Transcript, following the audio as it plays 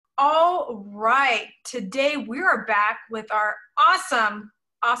All right. Today we are back with our awesome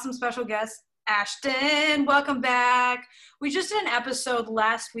special guest, Ashton. Welcome back. We just did an episode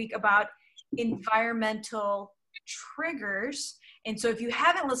last week about environmental triggers. And so if you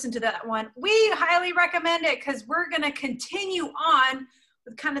haven't listened to that one, we highly recommend it because we're going to continue on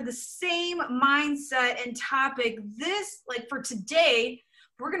with kind of the same mindset and topic. For today,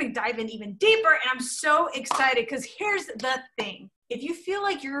 we're going to dive in even deeper. And I'm so excited because here's the thing. If you feel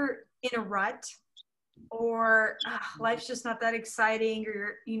like you're in a rut or life's just not that exciting,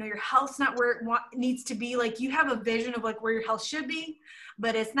 or your health's not where it needs to be, like you have a vision of like where your health should be,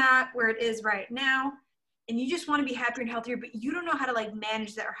 but it's not where it is right now, and you just want to be happier and healthier, but you don't know how to like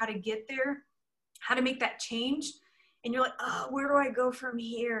manage that or how to get there, how to make that change, and you're like, oh, where do I go from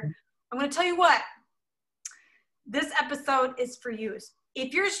here? I'm going to tell you what, this episode is for you.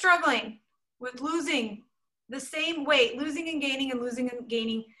 If you're struggling with losing the same weight, losing and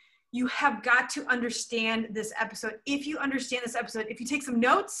gaining, you have got to understand this episode. If you understand this episode, if you take some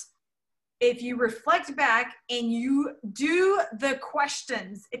notes, if you reflect back and you do the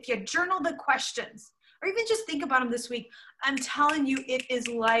questions, if you journal the questions, or even just think about them this week, I'm telling you, it is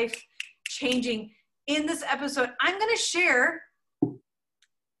life changing. In this episode, I'm going to share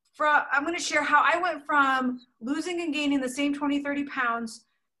how I went from losing and gaining the same 20, 30 pounds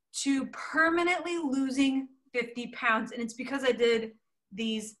to permanently losing 50 pounds. And it's because I did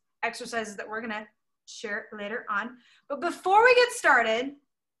these exercises that we're going to share later on. But before we get started,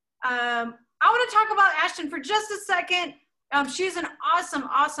 I want to talk about Ashton for just a second. She's an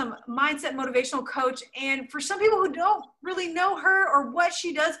awesome mindset motivational coach. And for some people who don't really know her or what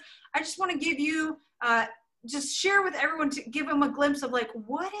she does, I just want to give you, just share with everyone to give them a glimpse of like,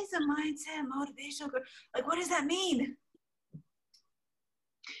 what is a mindset motivational coach? Like, what does that mean?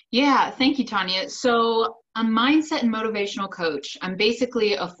 Yeah, thank you, Tanya. So a mindset and motivational coach. I'm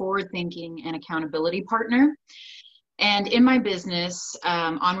basically a forward-thinking and accountability partner. And in my business,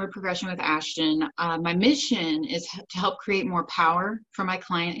 Onward Progression with Ashton, my mission is to help create more power for my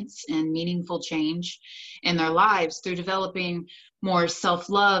clients and meaningful change in their lives through developing more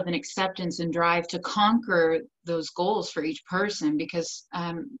self-love and acceptance and drive to conquer those goals for each person because,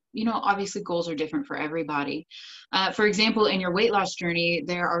 obviously goals are different for everybody. For example, in your weight loss journey,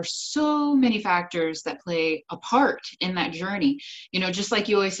 there are so many factors that play a part in that journey. Just like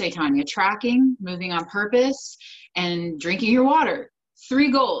you always say, Tanya, tracking, moving on purpose, and drinking your water.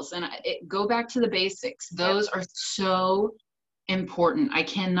 3 goals. And go back to the basics. Those are so important. I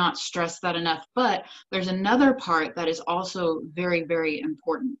cannot stress that enough. But there's another part that is also very, very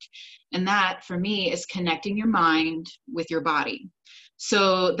important. And that for me is connecting your mind with your body.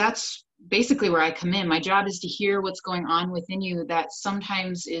 So that's basically where I come in. My job is to hear what's going on within you that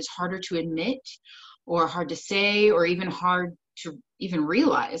sometimes is harder to admit or hard to say or even hard to even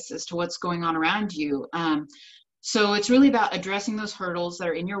realize as to what's going on around you. So it's really about addressing those hurdles that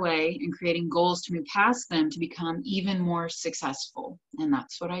are in your way and creating goals to move past them to become even more successful. And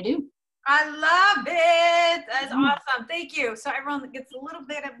that's what I do. I love it. That's awesome. Thank you. So everyone gets a little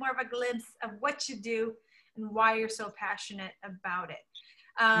bit of more of a glimpse of what you do and why you're so passionate about it.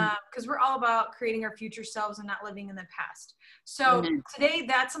 Because we're all about creating our future selves and not living in the past. So today,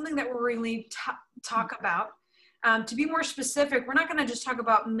 that's something that we're really talk about. To be more specific, we're not going to just talk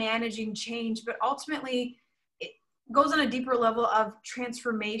about managing change, but ultimately goes on a deeper level of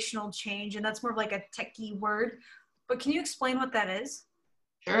transformational change. And that's more of like a techie word, but can you explain what that is?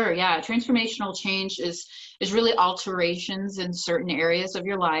 Sure. Yeah. Transformational change is really alterations in certain areas of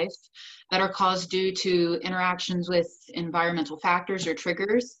your life that are caused due to interactions with environmental factors or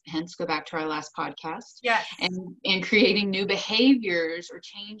triggers. Hence, go back to our last podcast. Yes. And creating new behaviors or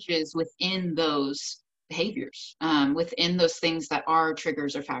changes within those behaviors, within those things that are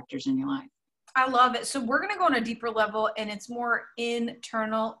triggers or factors in your life. I love it. So we're going to go on a deeper level and it's more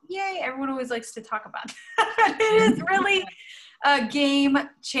internal. Yay. Everyone always likes to talk about it. It is really a game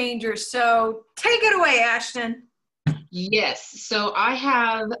changer. So take it away, Ashton. Yes. So I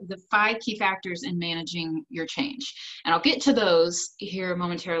have the 5 key factors in managing your change, and I'll get to those here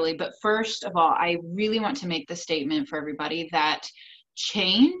momentarily. But first of all, I really want to make the statement for everybody that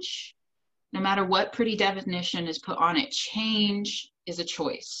change, no matter what pretty definition is put on it, change is a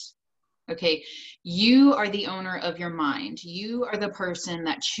choice. Okay, you are the owner of your mind. You are the person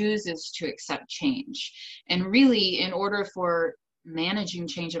that chooses to accept change. And really, in order for managing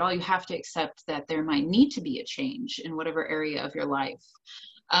change at all, you have to accept that there might need to be a change in whatever area of your life.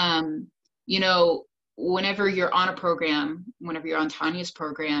 Whenever you're on a program, whenever you're on Tanya's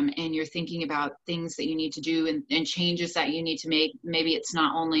program and you're thinking about things that you need to do and changes that you need to make, maybe it's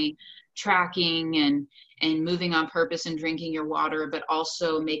not only tracking and moving on purpose and drinking your water, but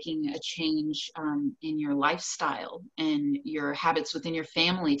also making a change in your lifestyle and your habits within your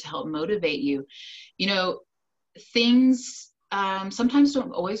family to help motivate you. You know, things sometimes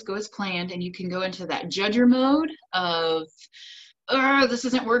don't always go as planned, and you can go into that judger mode of, oh, this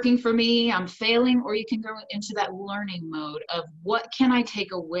isn't working for me, I'm failing, or you can go into that learning mode of what can I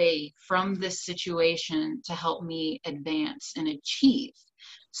take away from this situation to help me advance and achieve.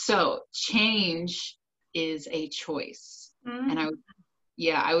 So change is a choice. And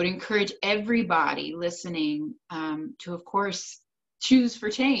I would encourage everybody listening to, of course, choose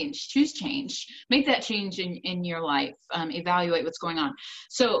change, make that change in your life, evaluate what's going on.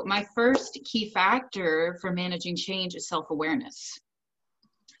 So my first key factor for managing change is self-awareness.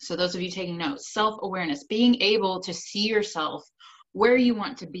 So those of you taking notes, self-awareness, being able to see yourself where you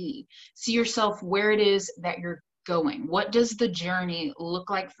want to be, see yourself where it is that you're going. What does the journey look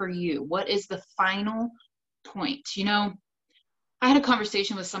like for you? What is the final point? You know, I had a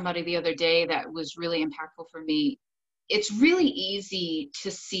conversation with somebody the other day that was really impactful for me. It's really easy to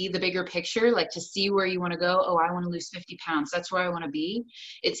see the bigger picture, like to see where you want to go. Oh, I want to lose 50 pounds. That's where I want to be.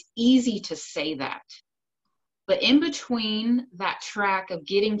 It's easy to say that. But in between that track of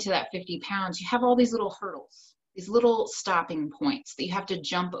getting to that 50 pounds, you have all these little hurdles, these little stopping points that you have to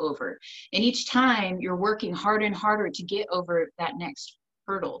jump over. And each time you're working harder and harder to get over that next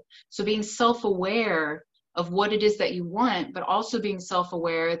hurdle. So being self-aware of what it is that you want, but also being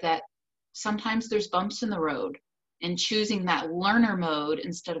self-aware that sometimes there's bumps in the road, and choosing that learner mode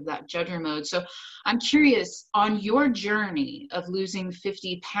instead of that judger mode. So I'm curious, on your journey of losing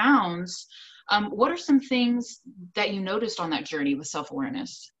 50 pounds, what are some things that you noticed on that journey with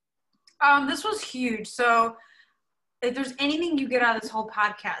self-awareness? This was huge. So if there's anything you get out of this whole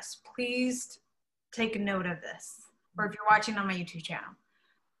podcast, please take a note of this. Or if you're watching on my YouTube channel,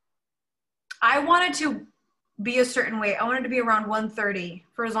 I wanted to be a certain way. I wanted to be around 130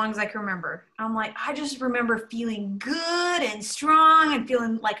 for as long as I can remember. I'm like, I just remember feeling good and strong and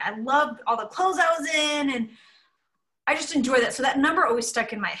feeling like I loved all the clothes I was in. And I just enjoyed that. So that number always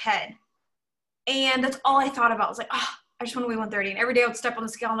stuck in my head. And that's all I thought about. I was like, oh, I just want to weigh 130. And every day I would step on the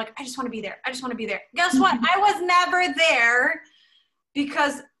scale. I'm like, I just want to be there. I just want to be there. Guess what? I was never there,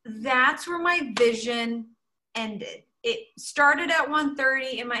 because that's where my vision ended. It started at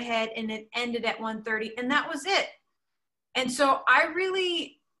 130 in my head and it ended at 130, and that was it. And so I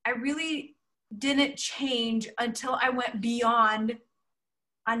really didn't change until I went beyond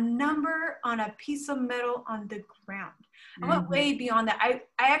a number on a piece of metal on the ground. I went way beyond that. I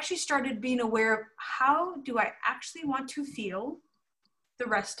actually started being aware of, how do I actually want to feel the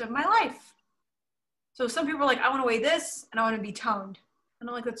rest of my life? So some people are like, I want to weigh this and I want to be toned. And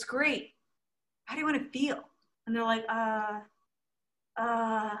I'm like, that's great. How do you want to feel? And they're like, and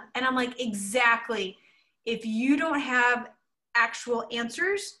I'm like, exactly. If you don't have actual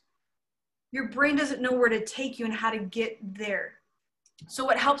answers, your brain doesn't know where to take you and how to get there. So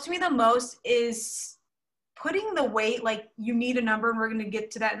what helps me the most is putting the weight, like you need a number, and we're going to get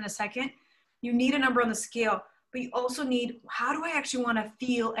to that in a second. You need a number on the scale, but you also need, how do I actually want to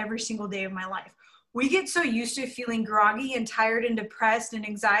feel every single day of my life? We get so used to feeling groggy and tired and depressed and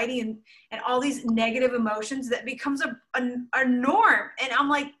anxiety and all these negative emotions that becomes a norm. And I'm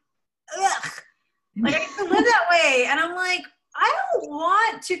like, ugh, like I used to live that way. And I'm like, I don't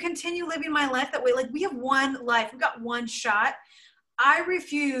want to continue living my life that way. Like, we have one life, we've got one shot. I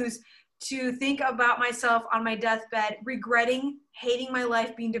refuse to think about myself on my deathbed, regretting, hating my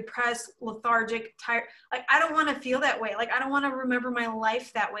life, being depressed, lethargic, tired. Like, I don't want to feel that way. Like, I don't want to remember my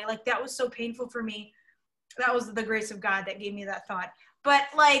life that way. Like, that was so painful for me. That was the grace of God that gave me that thought. But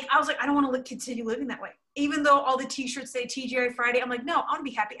like, I was like, I don't want to continue living that way. Even though all the t-shirts say TGI Friday, I'm like, no, I want to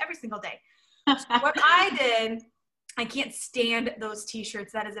be happy every single day. So what I did, I can't stand those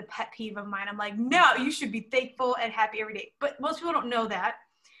t-shirts. That is a pet peeve of mine. I'm like, no, you should be thankful and happy every day. But most people don't know that,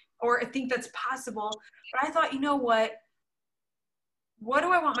 or think that's possible. But I thought, you know what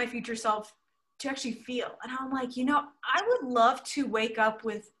do I want my future self to actually feel? And I'm like, I would love to wake up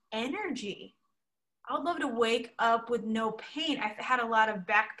with energy. I would love to wake up with no pain. I've had a lot of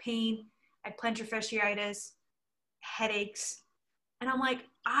back pain. I had plantar fasciitis, headaches. And I'm like,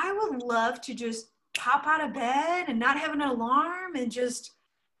 I would love to just pop out of bed and not have an alarm and just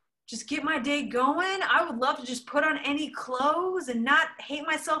get my day going. I would love to just put on any clothes and not hate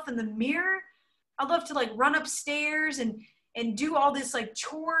myself in the mirror. I'd love to like run upstairs and do all this like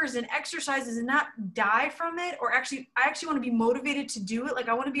chores and exercises and not die from it. Or I actually want to be motivated to do it. Like,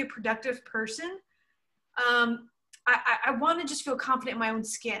 I want to be a productive person. I want to just feel confident in my own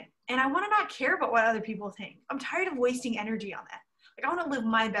skin, and I want to not care about what other people think. I'm tired of wasting energy on that. Like, I want to live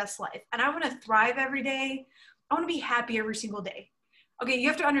my best life, and I want to thrive every day. I want to be happy every single day. Okay, you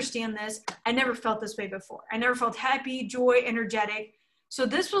have to understand this. I never felt this way before. I never felt happy, joy, energetic. So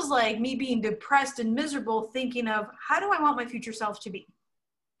this was like me being depressed and miserable, thinking of, how do I want my future self to be?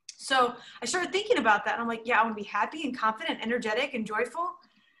 So I started thinking about that. And I'm like, yeah, I want to be happy and confident, energetic and joyful.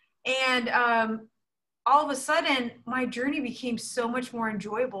 And all of a sudden, my journey became so much more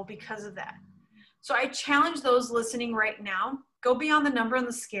enjoyable because of that. So I challenge those listening right now, go beyond the number on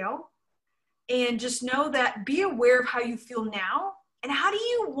the scale and just know that, be aware of how you feel now and how do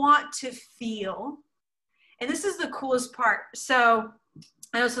you want to feel. And this is the coolest part. So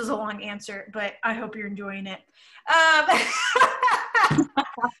I know this is a long answer, but I hope you're enjoying it.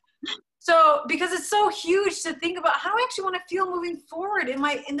 So, because it's so huge to think about, how do I actually want to feel moving forward in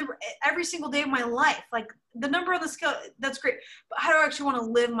every single day of my life? Like, the number on the scale, that's great, but how do I actually want to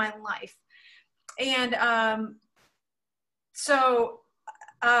live my life? And oh no,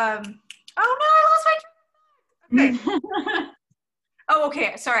 I lost my train of thought. Okay. Oh,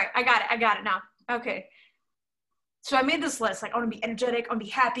 okay. Sorry, I got it now. Okay. So I made this list. Like, I want to be energetic. I want to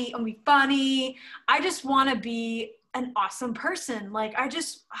be happy. I want to be funny. I just want to be an awesome person. Like, I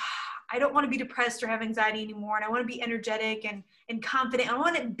don't want to be depressed or have anxiety anymore. And I want to be energetic and confident. I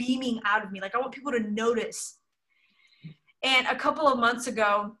want it beaming out of me. Like, I want people to notice. And a couple of months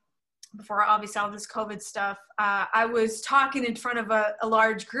ago, before obviously all this COVID stuff, I was talking in front of a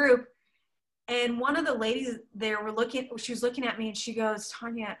large group. And one of the ladies there she was looking at me and she goes,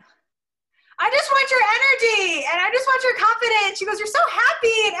 Tanya, I just want your energy and I just want your confidence. She goes, you're so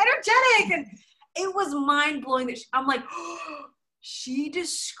happy and energetic. And it was mind blowing that I'm like, oh, she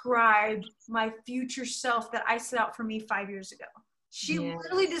described my future self that I set out for me 5 years ago. She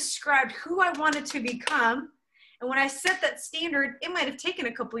literally described who I wanted to become. And when I set that standard, it might have taken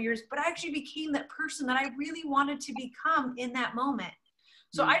a couple years, but I actually became that person that I really wanted to become in that moment.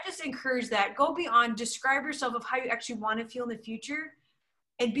 So I just encourage that. Go beyond, describe yourself of how you actually want to feel in the future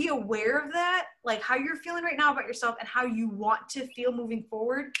and be aware of that, like how you're feeling right now about yourself and how you want to feel moving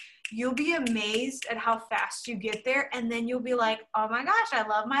forward. You'll be amazed at how fast you get there. And then you'll be like, oh my gosh, I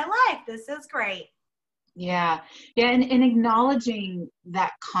love my life. This is great. Yeah. And acknowledging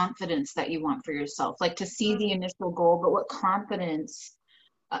that confidence that you want for yourself, like to see the initial goal, but what confidence,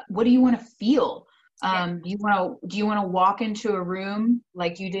 what do you want to feel? Do you want to walk into a room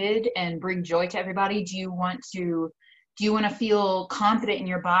like you did and bring joy to everybody? Do you want to feel confident in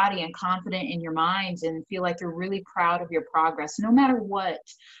your body and confident in your minds and feel like you're really proud of your progress, no matter what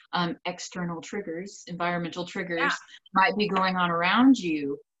external triggers, environmental triggers might be going on around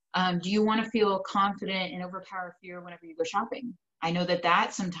you? Do you want to feel confident and overpower fear whenever you go shopping? I know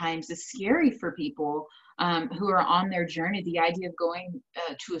that sometimes is scary for people who are on their journey. The idea of going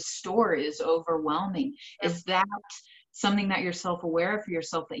to a store is overwhelming. Is that something that you're self-aware of for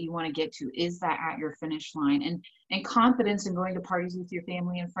yourself that you want to get to? Is that at your finish line? And confidence in going to parties with your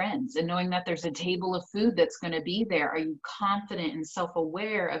family and friends and knowing that there's a table of food that's going to be there. Are you confident and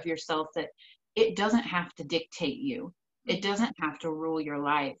self-aware of yourself that it doesn't have to dictate you? It doesn't have to rule your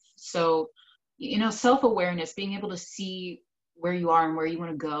life. So, self-awareness, being able to see where you are and where you want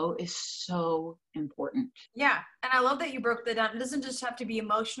to go is so important. Yeah. And I love that you broke that down. It doesn't just have to be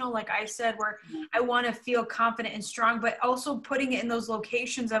emotional, like I said, where I want to feel confident and strong, but also putting it in those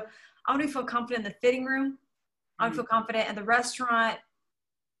locations of, I want to feel confident in the fitting room. I want to feel confident in the restaurant,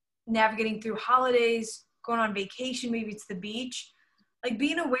 navigating through holidays, going on vacation, maybe it's the beach. Like,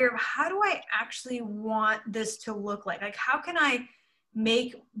 being aware of, how do I actually want this to look like? Like, how can I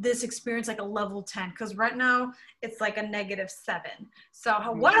make this experience like a level 10? Because right now it's like a -7.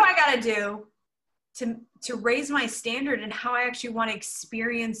 So what do I got to do to raise my standard and how I actually want to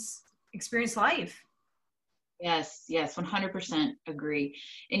experience life? Yes, 100% agree.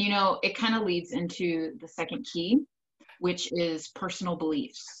 And it kind of leads into the second key, which is personal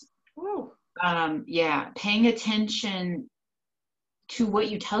beliefs. Ooh. Paying attention to what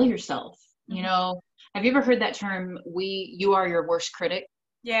you tell yourself. Have you ever heard that term, you are your worst critic?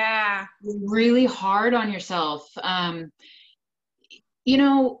 Yeah. Really hard on yourself.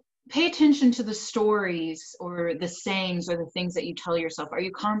 Pay attention to the stories or the sayings or the things that you tell yourself. Are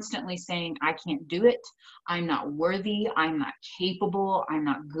you constantly saying, I can't do it, I'm not worthy, I'm not capable, I'm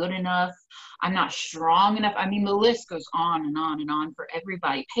not good enough, I'm not strong enough? I mean, the list goes on and on and on for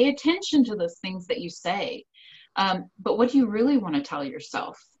everybody. Pay attention to those things that you say. But what do you really want to tell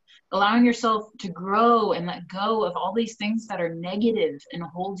yourself? Allowing yourself to grow and let go of all these things that are negative and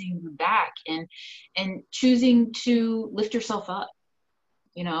holding you back, and choosing to lift yourself up.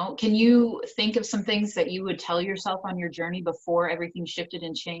 You know, can you think of some things that you would tell yourself on your journey before everything shifted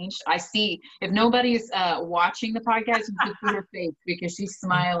and changed? I see, if nobody's watching the podcast, you should see her face because she's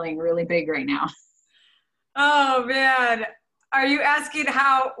smiling really big right now. Oh man. Are you asking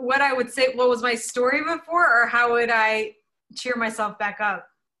what I would say, what was my story before, or how would I cheer myself back up?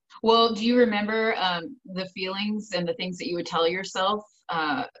 Well, do you remember the feelings and the things that you would tell yourself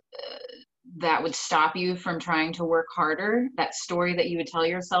that would stop you from trying to work harder? That story that you would tell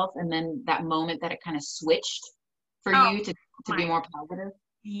yourself, and then that moment that it kind of switched for Oh, you to be more positive?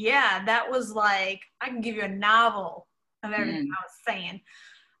 yeah, that was like, I can give you a novel of everything Mm. I was saying.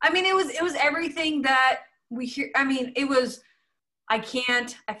 I mean, it was everything that we hear. I mean, it was, I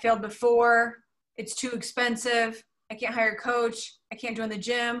failed before. It's too expensive. I can't hire a coach. I can't join the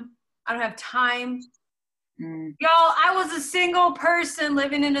gym. I don't have time. Mm. Y'all, I was a single person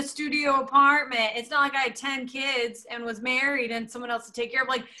living in a studio apartment. It's not like I had 10 kids and was married and someone else to take care of.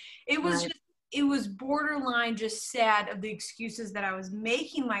 Like, it was Right. just, it was borderline just sad of the excuses that I was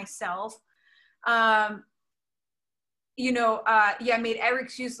making myself. Um, I made every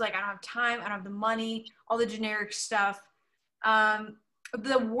excuse, like I don't have time, I don't have the money, all the generic stuff.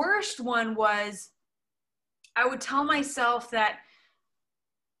 The worst one was I would tell myself that,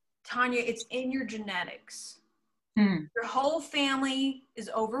 Tanya, it's in your genetics. Mm. Your whole family is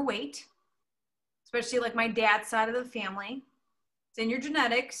overweight, especially like my dad's side of the family. It's in your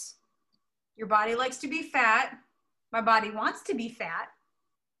genetics. Your body likes to be fat. My body wants to be fat.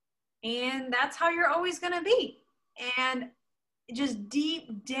 And that's how you're always going to be. And just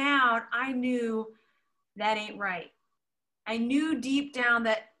deep down, I knew that ain't right. I knew deep down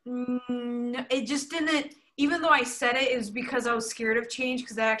that it just didn't, even though I said it, it was because I was scared of change,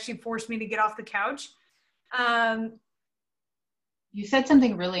 because that actually forced me to get off the couch. You said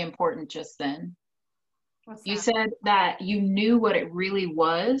something really important just then. What's You that? said that you knew what it really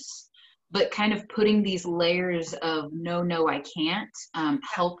was, but kind of putting these layers of no, no, I can't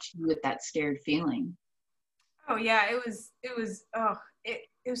helped you with that scared feeling. Oh yeah, it was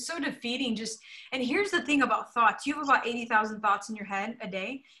so defeating. Just, and here's the thing about thoughts: you have about 80,000 thoughts in your head a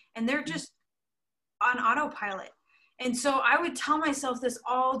day, and they're just on autopilot. And so I would tell myself this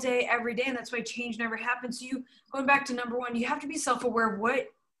all day, every day, and that's why change never happens. So you, going back to number one, you have to be self-aware of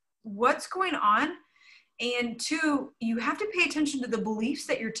what's going on. And two, you have to pay attention to the beliefs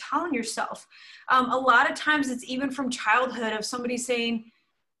that you're telling yourself. A lot of times it's even from childhood of somebody saying,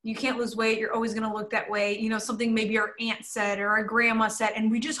 you can't lose weight, you're always going to look that way. You know, something maybe our aunt said or our grandma said,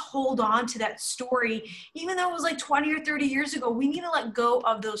 and we just hold on to that story. Even though it was like 20 or 30 years ago, we need to let go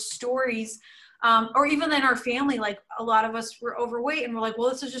of those stories. Or even in our family, like a lot of us were overweight and we're like,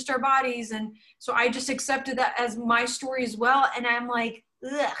 well, this is just our bodies. And so I just accepted that as my story as well. And I'm like,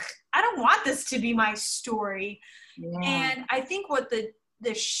 ugh, I don't want this to be my story. Yeah. And I think what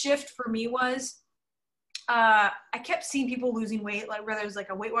the shift for me was, I kept seeing people losing weight, like whether it was like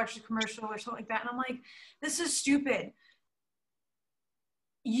a Weight Watchers commercial or something like that. And I'm like, this is stupid.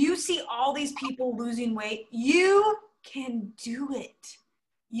 You see all these people losing weight. You can do it.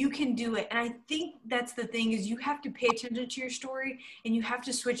 You can do it. And I think that's the thing, is you have to pay attention to your story, and you have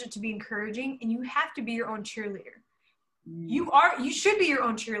to switch it to be encouraging, and you have to be your own cheerleader. Mm. You should be your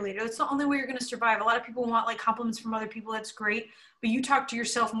own cheerleader. That's the only way you're going to survive. A lot of people want like compliments from other people. That's great. But you talk to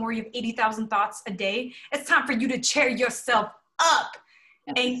yourself more. You have 80,000 thoughts a day. It's time for you to cheer yourself up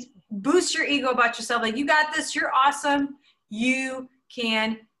and boost your ego about yourself. Like, you got this. You're awesome. You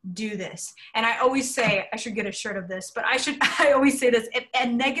can do this. And I always say, I should get a shirt of this, but I always say this. If a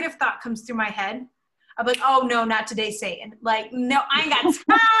negative thought comes through my head, I'm like, oh no, not today, Satan. Like, no, I ain't got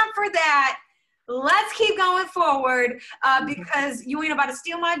time for that. Let's keep going forward, because you ain't about to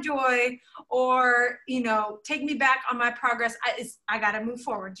steal my joy or, take me back on my progress. I got to move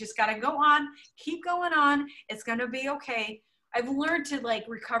forward. Just got to go on, keep going on. It's going to be okay. I've learned to like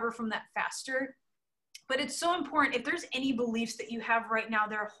recover from that faster, but it's so important. If there's any beliefs that you have right now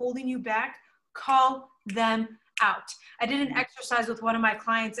that are holding you back, call them out. I did an exercise with one of my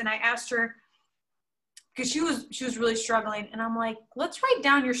clients, and I asked her, because she was really struggling, and I'm like, let's write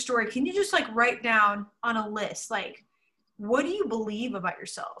down your story. Can you just like write down on a list, like, what do you believe about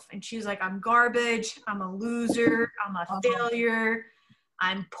yourself? And she's like, I'm garbage, I'm a loser, I'm a failure,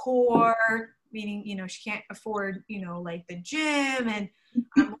 I'm poor, meaning, she can't afford, like the gym, and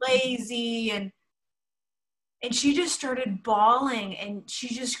I'm lazy, and she just started bawling, and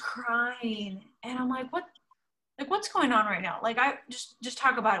she's just crying, and I'm like, what's going on right now? Like, I just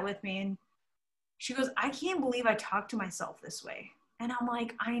talk about it with me. And she goes, I can't believe I talk to myself this way. And I'm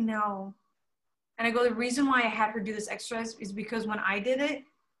like, I know. And I go, the reason why I had her do this exercise is because when I did it,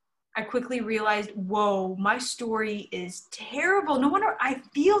 I quickly realized, whoa, my story is terrible. No wonder I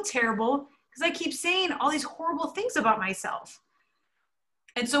feel terrible, because I keep saying all these horrible things about myself.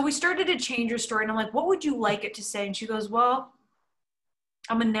 And so we started to change her story. And I'm like, what would you like it to say? And she goes, well,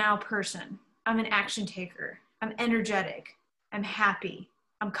 I'm a now person. I'm an action taker. I'm energetic. I'm happy.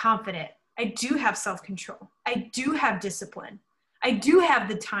 I'm confident. I do have self-control. I do have discipline. I do have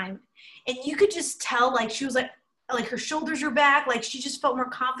the time. And you could just tell, like, she was like her shoulders are back. Like, she just felt more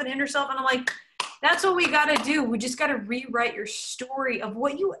confident in herself. And I'm like, that's what we got to do. We just got to rewrite your story of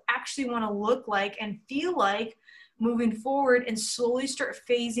what you actually want to look like and feel like moving forward, and slowly start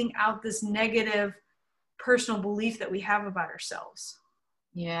phasing out this negative personal belief that we have about ourselves.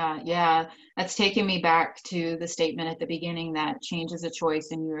 Yeah. That's taking me back to the statement at the beginning that change is a choice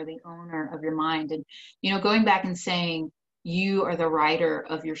and you are the owner of your mind. And, going back and saying you are the writer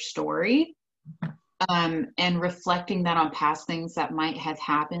of your story, and reflecting that on past things that might have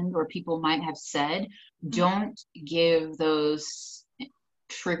happened or people might have said, don't give those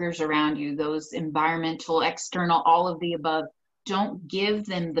triggers around you, those environmental, external, all of the above, don't give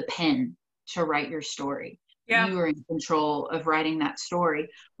them the pen to write your story. Yeah. You are in control of writing that story,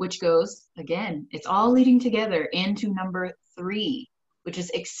 which goes, again, it's all leading together into number 3, which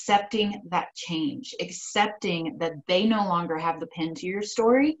is accepting that change, accepting that they no longer have the pen to your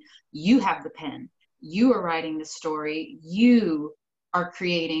story. You have the pen. You are writing the story. You are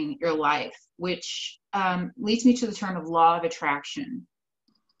creating your life, which leads me to the term of law of attraction.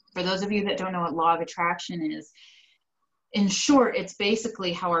 For those of you that don't know what law of attraction is, in short, it's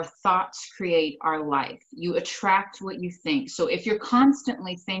basically how our thoughts create our life. You attract what you think. So if you're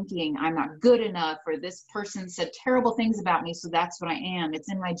constantly thinking, I'm not good enough, or this person said terrible things about me, so that's what I am, it's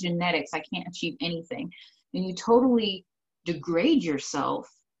in my genetics, I can't achieve anything, and you totally degrade yourself,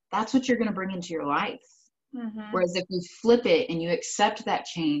 that's what you're going to bring into your life. Mm-hmm. Whereas if you flip it and you accept that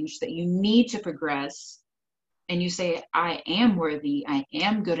change, that you need to progress, and you say, I am worthy, I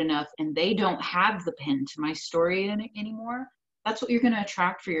am good enough, and they don't have the pen to my story anymore, that's what you're going to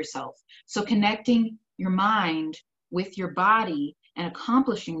attract for yourself. So connecting your mind with your body and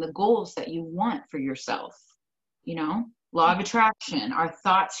accomplishing the goals that you want for yourself. Law of attraction, our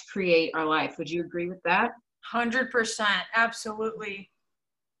thoughts create our life. Would you agree with that? 100%. Absolutely.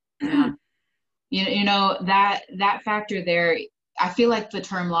 Yeah. That factor there, I feel like the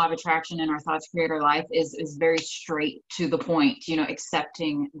term law of attraction and our thoughts create our life is very straight to the point,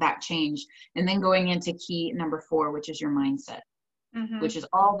 accepting that change. And then going into key number 4, which is your mindset, which is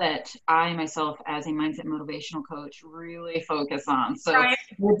all that I myself as a mindset motivational coach really focus on. So right.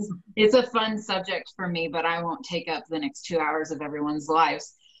 It's a fun subject for me, but I won't take up the next 2 hours of everyone's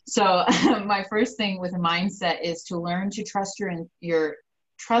lives. So my first thing with a mindset is to learn to trust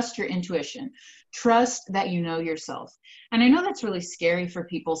your intuition. Trust that you know yourself. And I know that's really scary for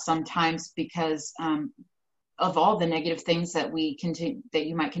people sometimes because of all the negative things that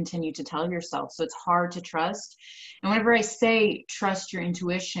you might continue to tell yourself. So it's hard to trust. And whenever I say trust your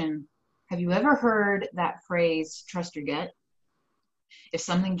intuition, have you ever heard that phrase, trust your gut? If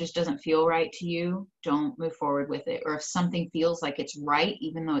something just doesn't feel right to you, don't move forward with it. Or if something feels like it's right,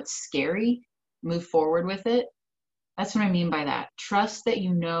 even though it's scary, move forward with it. That's what I mean by that. Trust that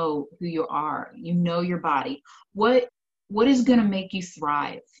you know who you are. You know your body. What is going to make you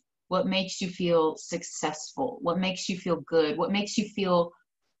thrive? What makes you feel successful? What makes you feel good? What makes you feel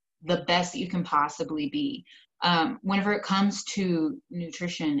the best that you can possibly be? Whenever it comes to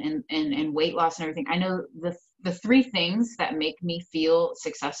nutrition and weight loss and everything, I know the 3 things that make me feel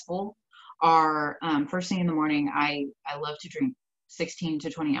successful are, first thing in the morning, I love to drink 16 to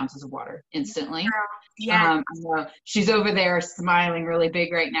 20 ounces of water instantly. Yeah. She's over there smiling really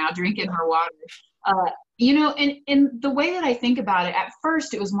big right now, drinking her water. And the way that I think about it, at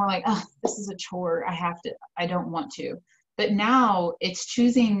first it was more like, oh, this is a chore. I don't want to. But now it's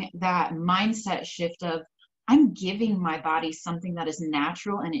choosing that mindset shift of, I'm giving my body something that is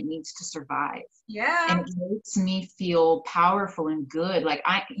natural and it needs to survive. Yeah. And it makes me feel powerful and good. Like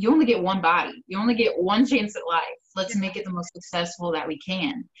you only get one body. You only get one chance at life. Let's make it the most successful that we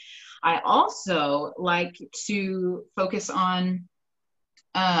can. I also like to focus on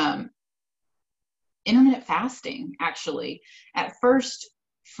intermittent fasting, actually. At first,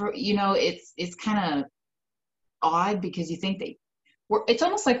 it's kind of odd because you think that it's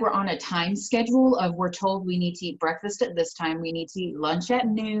almost like we're on a time schedule of, we're told we need to eat breakfast at this time, we need to eat lunch at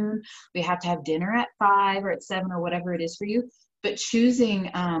noon, we have to have dinner at 5 or at 7 or whatever it is for you. But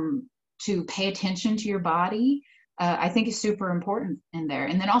choosing to pay attention to your body, I think is super important in there.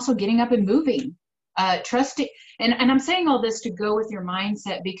 And then also getting up and moving, trusting. And I'm saying all this to go with your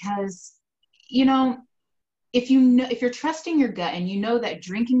mindset because, if you're trusting your gut and you know that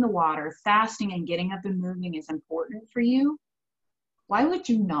drinking the water, fasting, and getting up and moving is important for you, why would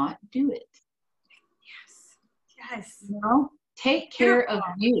you not do it? Yes. You know, take care of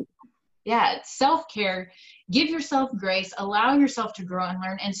you. Yeah, it's self-care. Give yourself grace, allow yourself to grow and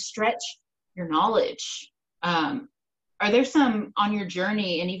learn, and stretch your knowledge. Are there some on your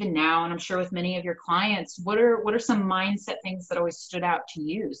journey, and even now, and I'm sure with many of your clients, what are some mindset things that always stood out to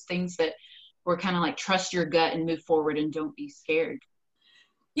you? Things that were kind of like, trust your gut and move forward and don't be scared.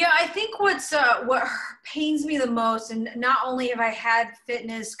 Yeah, I think what pains me the most, and not only have I had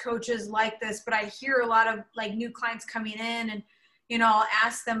fitness coaches like this, but I hear a lot of like new clients coming in, and I'll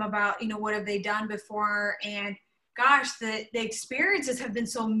ask them about what have they done before, and gosh, the experiences have been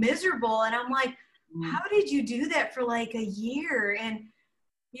so miserable, and I'm like, how did you do that for like a year? And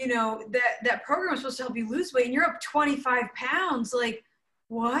that program is supposed to help you lose weight, and you're up 25 pounds. Like,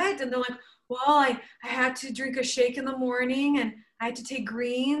 what? And they're like, well, I had to drink a shake in the morning, and I had to take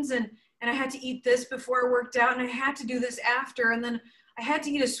greens, and I had to eat this before I worked out, and I had to do this after, and then I had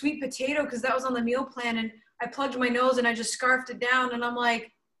to eat a sweet potato because that was on the meal plan, and I plugged my nose and I just scarfed it down, and I'm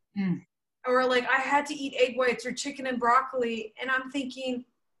like, or like I had to eat egg whites or chicken and broccoli, and I'm thinking,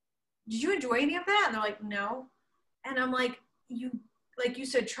 did you enjoy any of that? And they're like, no. And I'm like you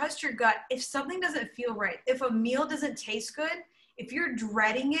said, trust your gut. If something doesn't feel right, if a meal doesn't taste good, if you're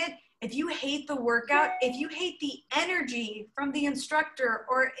dreading it, if you hate the workout, if you hate the energy from the instructor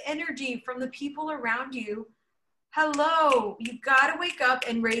or energy from the people around you, hello, you got to wake up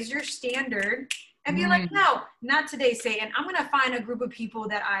and raise your standard and be like, no, not today, Satan. I'm going to find a group of people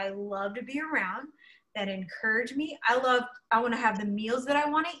that I love to be around, that encourage me. I want to have the meals that I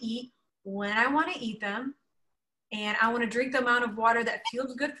want to eat when I want to eat them. And I want to drink the amount of water that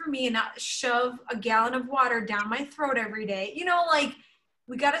feels good for me and not shove a gallon of water down my throat every day. Like,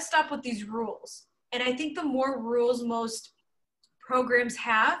 we got to stop with these rules. And I think the more rules most programs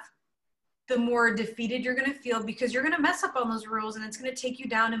have, the more defeated you're going to feel, because you're going to mess up on those rules and it's going to take you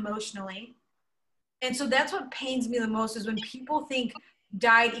down emotionally. And so that's what pains me the most, is when people think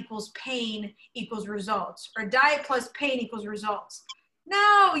diet equals pain equals results, or diet plus pain equals results.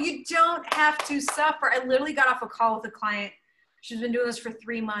 No, you don't have to suffer. I literally got off a call with a client. She's been doing this for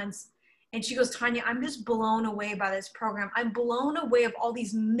 3 months. And she goes, Tanya, I'm just blown away by this program. I'm blown away of all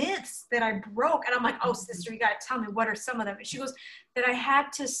these myths that I broke. And I'm like, oh, sister, you got to tell me, what are some of them? And she goes, that I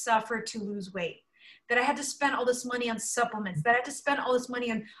had to suffer to lose weight, that I had to spend all this money on supplements, that I had to spend all this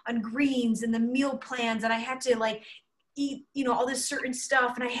money on greens and the meal plans. And I had to like eat, all this certain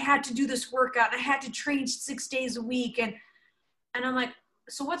stuff. And I had to do this workout. And I had to train 6 days a week. And I'm like,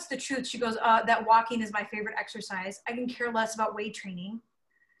 so what's the truth? She goes, that walking is my favorite exercise. I can care less about weight training.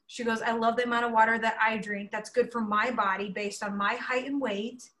 She goes, I love the amount of water that I drink. That's good for my body based on my height and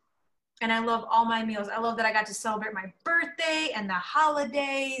weight. And I love all my meals. I love that I got to celebrate my birthday and the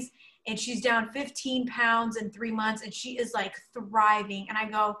holidays. And she's down 15 pounds in 3 months. And she is like thriving. And I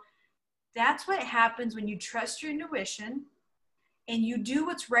go, that's what happens when you trust your intuition and you do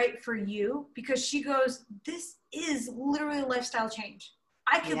what's right for you. Because she goes, this is literally a lifestyle change.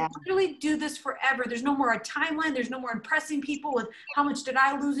 I could literally do this forever. There's no more a timeline. There's no more impressing people with how much did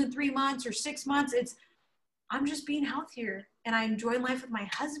I lose in 3 months or 6 months. I'm just being healthier and I enjoy life with my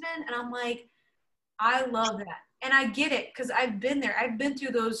husband. And I'm like, I love that. And I get it, because I've been there. I've been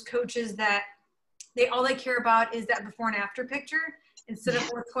through those coaches that all they care about is that before and after picture instead of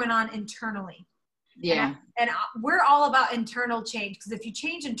what's going on internally. Yeah. And we're all about internal change, because if you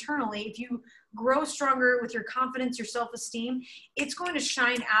change internally, if you grow stronger with your confidence, your self-esteem, it's going to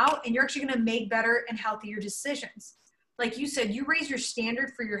shine out and you're actually going to make better and healthier decisions. Like you said, you raise your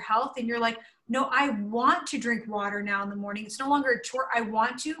standard for your health and you're like, no, I want to drink water now in the morning. It's no longer a chore. I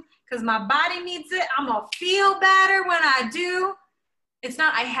want to, because my body needs it. I'm going to feel better when I do. It's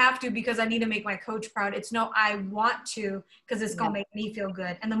not I have to because I need to make my coach proud. It's no, I want to because it's going to make me feel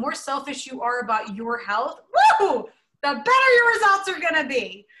good. And the more selfish you are about your health, woo, the better your results are going to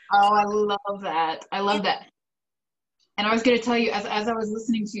be. Oh, I love that. I love that. And I was going to tell you, as I was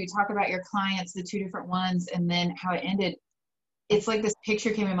listening to you talk about your clients, the 2 different ones, and then how it ended, it's like this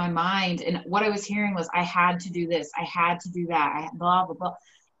picture came in my mind. And what I was hearing was, I had to do this. I had to do that. I blah, blah, blah.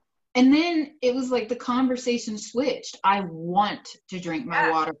 And then it was like the conversation switched. I want to drink my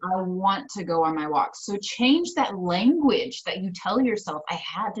water. I want to go on my walks. So change that language that you tell yourself. I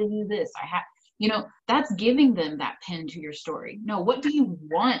had to do this. That's giving them that pen to your story. No, what do you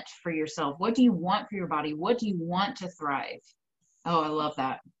want for yourself? What do you want for your body? What do you want to thrive? Oh, I love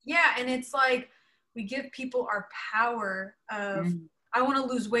that. Yeah. And it's like, we give people our power of, I want to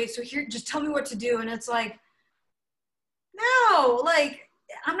lose weight. So here, just tell me what to do. And it's like, no, like,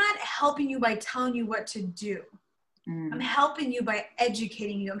 I'm not helping you by telling you what to do. I'm helping you by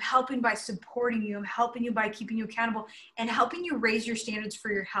educating you. I'm helping by supporting you. I'm helping you by keeping you accountable and helping you raise your standards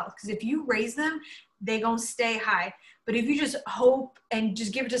for your health. Because if you raise them, they gonna stay high. But if you just hope and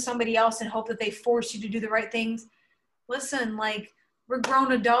just give it to somebody else and hope that they force you to do the right things, listen, like, we're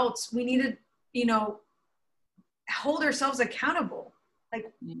grown adults. We need to, you know, hold ourselves accountable,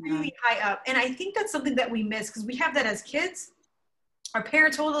 like really high up. And I think that's something that we miss because we have that as kids. Our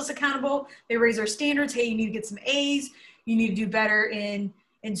parents hold us accountable. They raise our standards. Hey, you need to get some A's. You need to do better in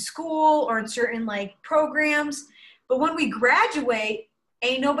school or in certain like programs. But when we graduate,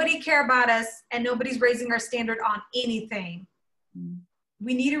 ain't nobody care about us and nobody's raising our standard on anything.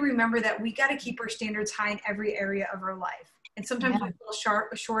 We need to remember that we got to keep our standards high in every area of our life. And sometimes we feel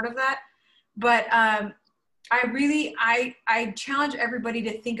short of that. But I challenge everybody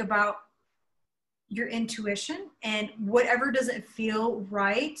to think about your intuition, and whatever doesn't feel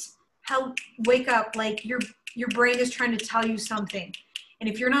right, wake up. Like your brain is trying to tell you something. And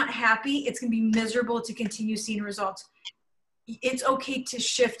if you're not happy, it's going to be miserable to continue seeing results. It's okay to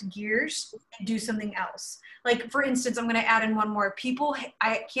shift gears and do something else. Like, for instance, I'm going to add in one more.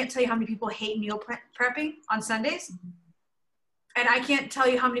 I can't tell you how many people hate meal prepping on Sundays. And I can't tell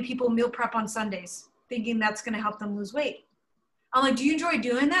you how many people meal prep on Sundays thinking that's going to help them lose weight. I'm like, do you enjoy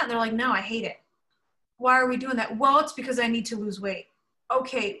doing that? And they're like, no, I hate it. Why are we doing that? Well, it's because I need to lose weight.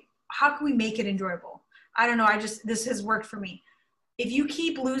 Okay, how can we make it enjoyable? I don't know. This has worked for me. If you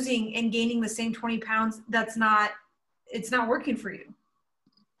keep losing and gaining the same 20 pounds, it's not working for you.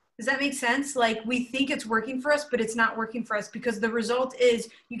 Does that make sense? Like, we think it's working for us, but it's not working for us because the result is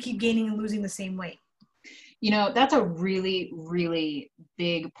you keep gaining and losing the same weight. You know, that's a really, really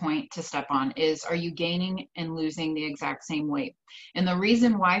big point to step on is, are you gaining and losing the exact same weight? And the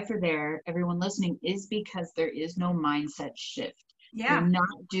reason why for everyone listening, is because there is no mindset shift. Yeah. You're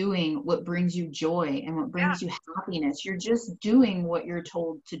not doing what brings you joy and what brings you happiness. You're just doing what you're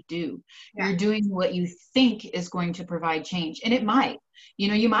told to do. Yeah. You're doing what you think is going to provide change. And it might,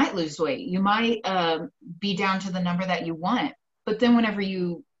 you might lose weight. You might be down to the number that you want. But then whenever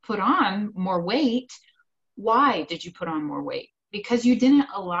you put on more weight, why did you put on more weight? Because you didn't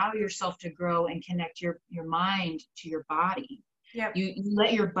allow yourself to grow and connect your mind to your body. Yep. You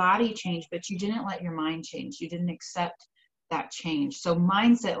let your body change, but you didn't let your mind change. You didn't accept that change. So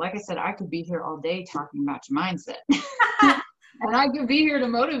mindset, like I said, I could be here all day talking about your mindset. And I could be here to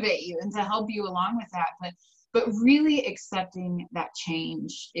motivate you and to help you along with that. But really accepting that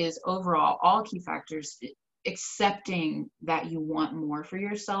change is overall all key factors. Accepting that you want more for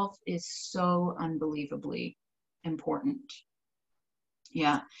yourself is so unbelievably important.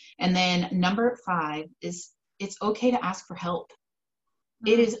 Yeah. And then number 5 is it's okay to ask for help.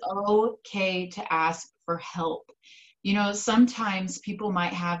 It is okay to ask for help. Sometimes people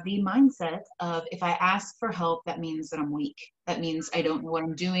might have the mindset of, if I ask for help, that means that I'm weak. That means I don't know what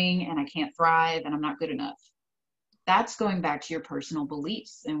I'm doing and I can't thrive and I'm not good enough. That's going back to your personal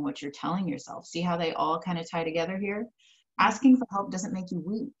beliefs and what you're telling yourself. See how they all kind of tie together here? Asking for help doesn't make you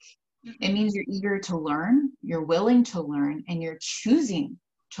weak. It means you're eager to learn, you're willing to learn, and you're choosing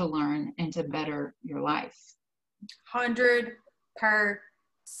to learn and to better your life. 100%.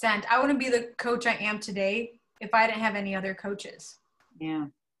 I wouldn't be the coach I am today if I didn't have any other coaches. Yeah.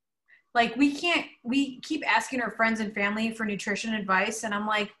 Like, we keep asking our friends and family for nutrition advice, and I'm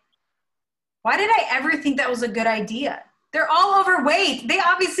like, why did I ever think that was a good idea? They're all overweight. They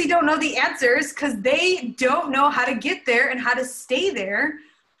obviously don't know the answers because they don't know how to get there and how to stay there,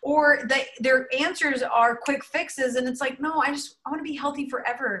 or their answers are quick fixes. And it's like, no, I want to be healthy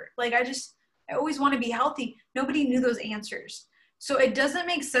forever. Like, I always want to be healthy. Nobody knew those answers. So it doesn't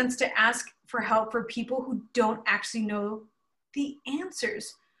make sense to ask for help for people who don't actually know the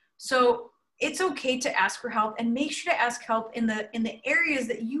answers. So it's okay to ask for help, and make sure to ask help in the areas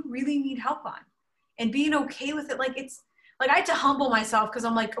that you really need help on, and being okay with it. Like, it's like, I had to humble myself because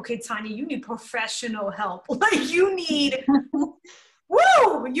I'm like, okay, Tanya, you need professional help. Like, you need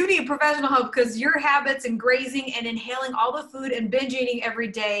professional help because your habits and grazing and inhaling all the food and binge eating every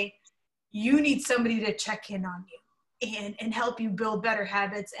day, you need somebody to check in on you and help you build better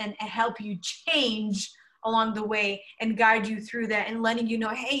habits and help you change along the way and guide you through that and letting you know,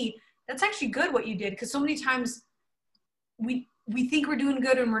 hey, that's actually good what you did. Because so many times we think we're doing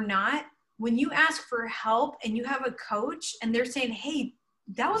good and we're not. When you ask for help and you have a coach and they're saying, hey,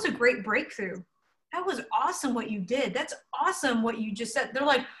 that was a great breakthrough. That was awesome what you did. That's awesome what you just said. They're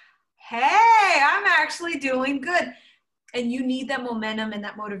like, hey, I'm actually doing good. And you need that momentum and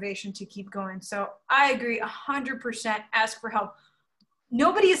that motivation to keep going. So I agree 100%. Ask for help.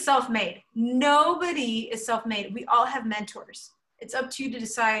 Nobody is self-made. Nobody is self-made. We all have mentors. it's up to you to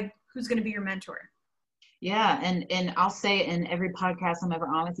decide who's going to be your mentor. Yeah. And I'll say in every podcast I'm ever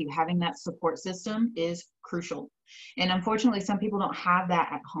on with you, having that support system is crucial. And unfortunately, some people don't have that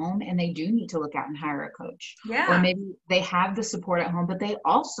at home, and they do need to look out and hire a coach. Yeah. Or maybe they have the support at home, but they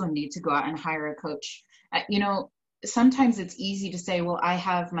also need to go out and hire a coach. Sometimes it's easy to say, well, I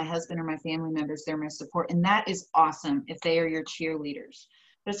have my husband or my family members, they're my support. And that is awesome if they are your cheerleaders.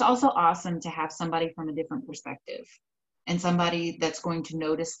 But it's also awesome to have somebody from a different perspective, and somebody that's going to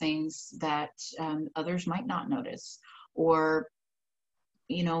notice things that others might not notice. Or,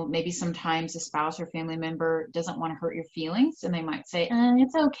 maybe sometimes a spouse or family member doesn't want to hurt your feelings, and they might say,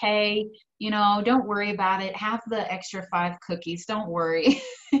 it's okay, don't worry about it. Have the extra 5 cookies, don't worry.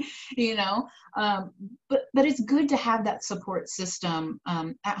 But it's good to have that support system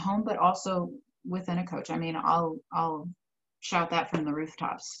at home, but also within a coach. I mean, I'll shout that from the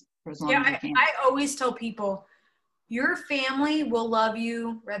rooftops for as long as I can. I always tell people, your family will love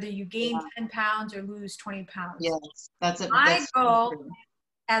you whether you gain 10 pounds or lose 20 pounds. Yes, that's it. My goal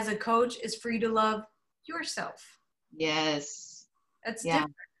as a coach is for you to love yourself. Yes. That's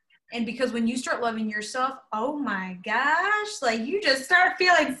different. And because when you start loving yourself, oh my gosh, like you just start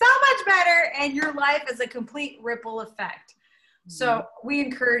feeling so much better, and your life is a complete ripple effect. Mm-hmm. So we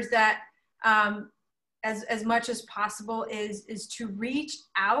encourage that as much as possible is to reach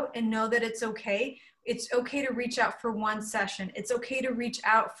out and know that it's okay. It's okay to reach out for one session. It's okay to reach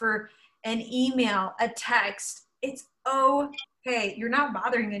out for an email, a text. It's okay. You're not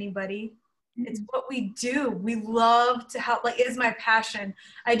bothering anybody. It's what we do. We love to help. Like, it is my passion.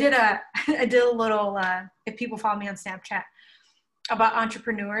 I did a little, if people follow me on Snapchat, about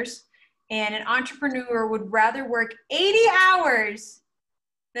entrepreneurs. And an entrepreneur would rather work 80 hours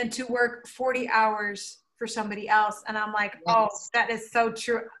than to work 40 hours for somebody else. And I'm like, oh, that is so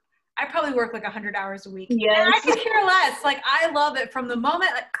true. I probably work like 100 hours a week. Yes. And I could care less. Like, I love it from the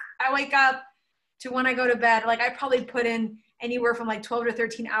moment I wake up to when I go to bed. Like, I probably put in anywhere from like 12 to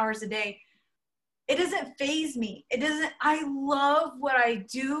 13 hours a day. It doesn't faze me. I love what I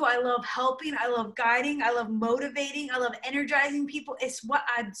do. I love helping. I love guiding. I love motivating. I love energizing people. It's what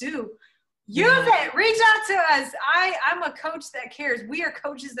I do. Use it. Reach out to us. I'm a coach that cares. We are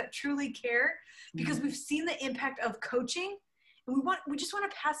coaches that truly care, because we've seen the impact of coaching, and we just want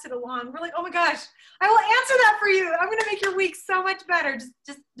to pass it along. We're like, oh my gosh, I will answer that for you. I'm going to make your week so much better.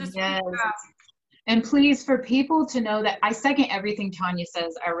 Just reach out. And please, for people to know that I second everything Tanya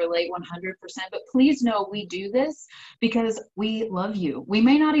says, I relate 100%, but please know we do this because we love you. We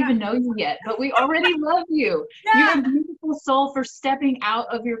may not even know you yet, but we already love you. You're a beautiful soul for stepping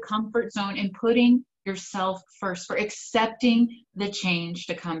out of your comfort zone and putting yourself first, for accepting the change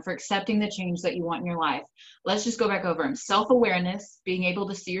to come, for accepting the change that you want in your life. Let's just go back over them. Self-awareness, being able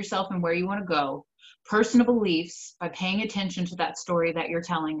to see yourself and where you want to go. Personal beliefs, by paying attention to that story that you're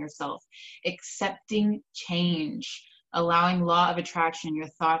telling yourself. Accepting change, allowing law of attraction, your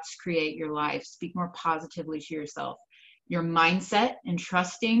thoughts create your life. Speak more positively to yourself. Your mindset and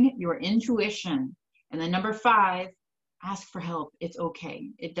trusting your intuition. And then number 5, ask for help. It's okay.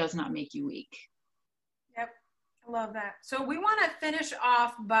 It does not make you weak. Yep. I love that. So we want to finish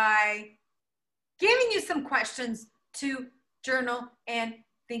off by giving you some questions to journal and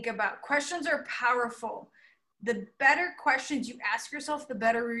think about. Questions are powerful. The better questions you ask yourself, the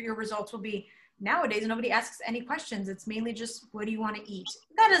better your results will be. Nowadays, nobody asks any questions. It's mainly just, what do you want to eat?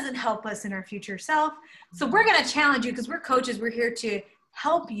 That doesn't help us in our future self. So we're going to challenge you, because we're coaches. We're here to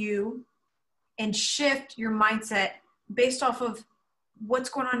help you and shift your mindset based off of what's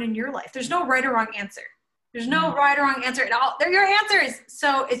going on in your life. There's no right or wrong answer. There's no right or wrong answer at all. They're your answers.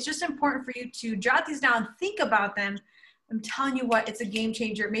 So it's just important for you to jot these down, think about them. I'm telling you what, it's a game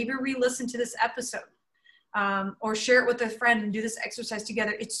changer. Maybe re-listen to this episode or share it with a friend and do this exercise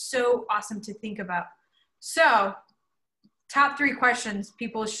together. It's so awesome to think about. So top 3 questions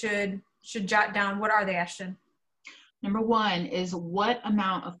people should jot down. What are they, Ashton? Number 1 is, what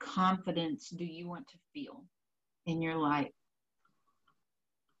amount of confidence do you want to feel in your life?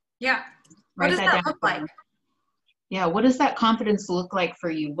 Yeah. What does that look like? Yeah, what does that confidence look like for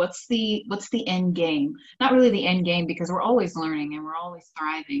you? What's the end game? Not really the end game, because we're always learning and we're always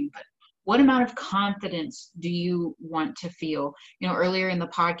thriving, but what amount of confidence do you want to feel? Earlier in the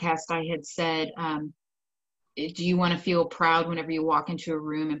podcast, I had said, do you want to feel proud whenever you walk into a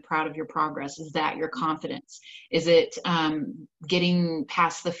room and proud of your progress? Is that your confidence? Is it getting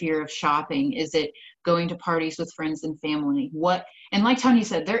past the fear of shopping? Is it going to parties with friends and family? And like Tanya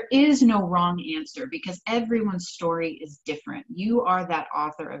said, there is no wrong answer, because everyone's story is different. You are that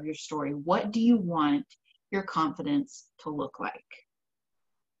author of your story. What do you want your confidence to look like?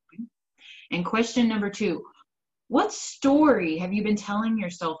 And question number 2, What story have you been telling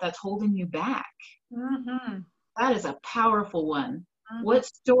yourself that's holding you back? Mm-hmm. That is a powerful one. Mm-hmm. What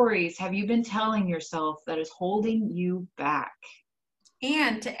stories have you been telling yourself that is holding you back?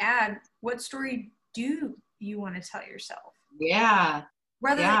 And to add, what story do you want to tell yourself? Yeah.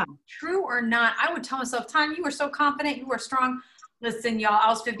 Whether it's true or not, I would tell myself, Tanya, you were so confident, you were strong. Listen, y'all, I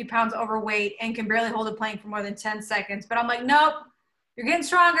was 50 pounds overweight and can barely hold a plank for more than 10 seconds. But I'm like, nope, you're getting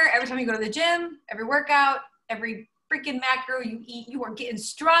stronger. Every time you go to the gym, every workout, every freaking macro you eat, you are getting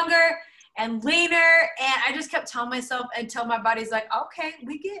stronger and leaner. And I just kept telling myself until my body's like, okay,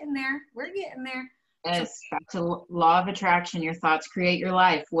 we getting there. We're getting there. Yes, back to law of attraction. Your thoughts create your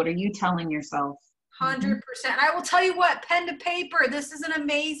life. What are you telling yourself? 100%. I will tell you what, pen to paper, this is an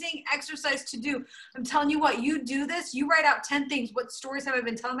amazing exercise to do. I'm telling you what, you do this, you write out 10 things. What stories have I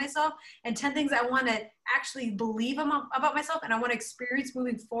been telling myself? And 10 things I want to actually believe about myself and I want to experience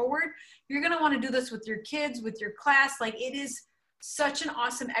moving forward. You're going to want to do this with your kids, with your class. Like, it is such an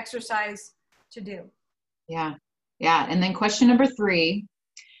awesome exercise to do. Yeah. Yeah. And then question number 3.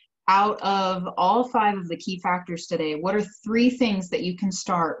 Out of all 5 of the key factors today, what are 3 things that you can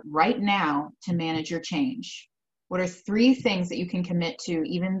start right now to manage your change? What are 3 things that you can commit to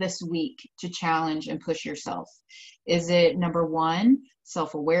even this week to challenge and push yourself? Is it number 1,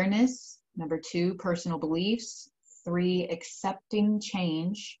 self-awareness, number 2, personal beliefs, 3, accepting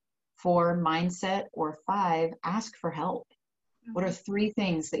change, 4, mindset, or 5, ask for help? What are 3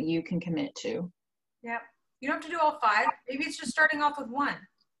 things that you can commit to? Yeah. You don't have to do all 5. Maybe it's just starting off with 1.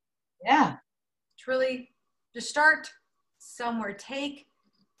 Yeah. It's really just start somewhere. Take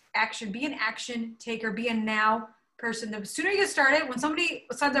action. Be an action taker. Be a now person. The sooner you get started, when somebody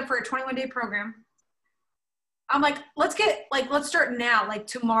signs up for a 21-day program, I'm like, let's start now, like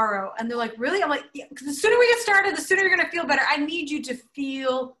tomorrow. And they're like, really? I'm like, yeah, 'cause the sooner we get started, the sooner you're going to feel better. I need you to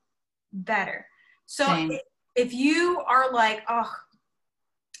feel better. So if you are like, oh,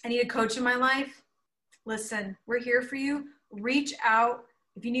 I need a coach in my life, listen, we're here for you. Reach out.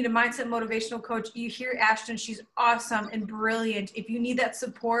 If you need a mindset motivational coach, you hear Ashton. She's awesome and brilliant. If you need that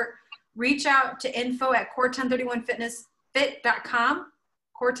support, reach out to info@core1031fit.com,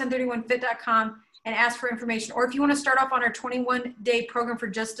 core1031fit.com, and ask for information. Or if you want to start off on our 21-day program for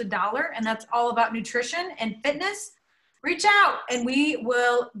just $1, and that's all about nutrition and fitness, reach out and we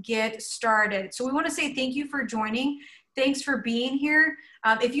will get started. So we want to say thank you for joining. Thanks for being here.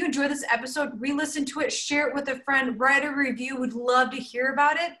 If you enjoyed this episode, re-listen to it, share it with a friend, write a review. We'd love to hear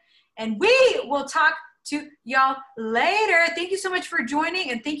about it. And we will talk to y'all later. Thank you so much for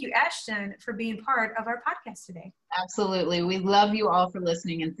joining. And thank you, Ashton, for being part of our podcast today. Absolutely. We love you all for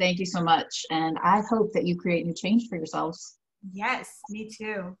listening and thank you so much. And I hope that you create new change for yourselves. Yes, me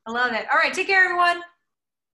too. I love it. All right. Take care, everyone.